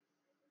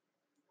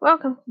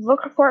Welcome to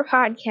Book Report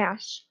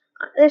Podcast.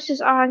 This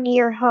is Augie,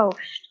 your host.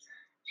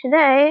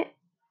 Today,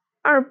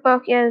 our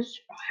book is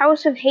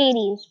House of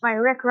Hades by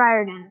Rick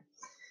Riordan.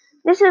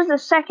 This is the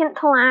second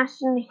to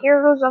last in the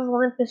Heroes of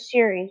Olympus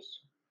series.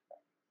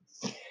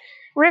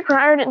 Rick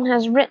Riordan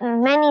has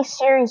written many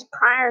series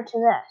prior to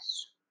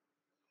this.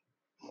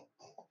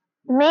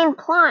 The main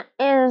plot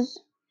is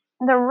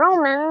the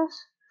Romans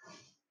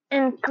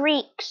and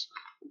Greeks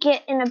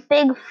get in a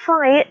big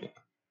fight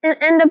and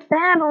end up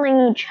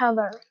battling each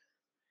other.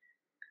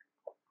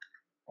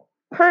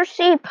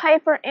 Percy,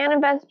 Piper,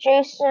 Anabeth,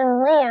 Jason,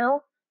 and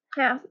Leo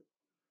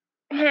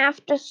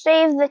have to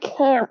save the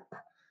camp,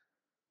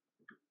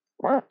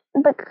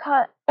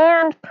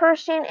 and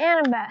Percy and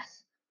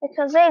Anabeth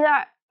because they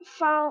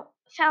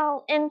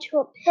fell into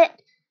a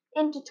pit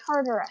into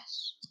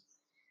Tartarus,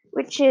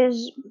 which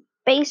is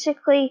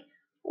basically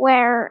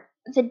where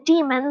the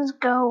demons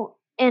go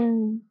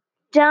and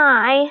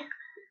die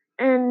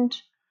and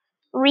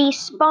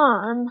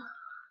respawn.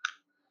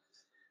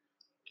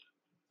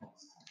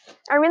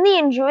 I really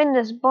enjoyed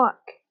this book.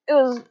 It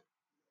was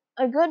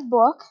a good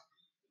book,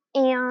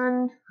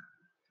 and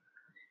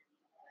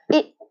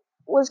it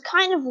was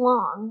kind of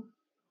long,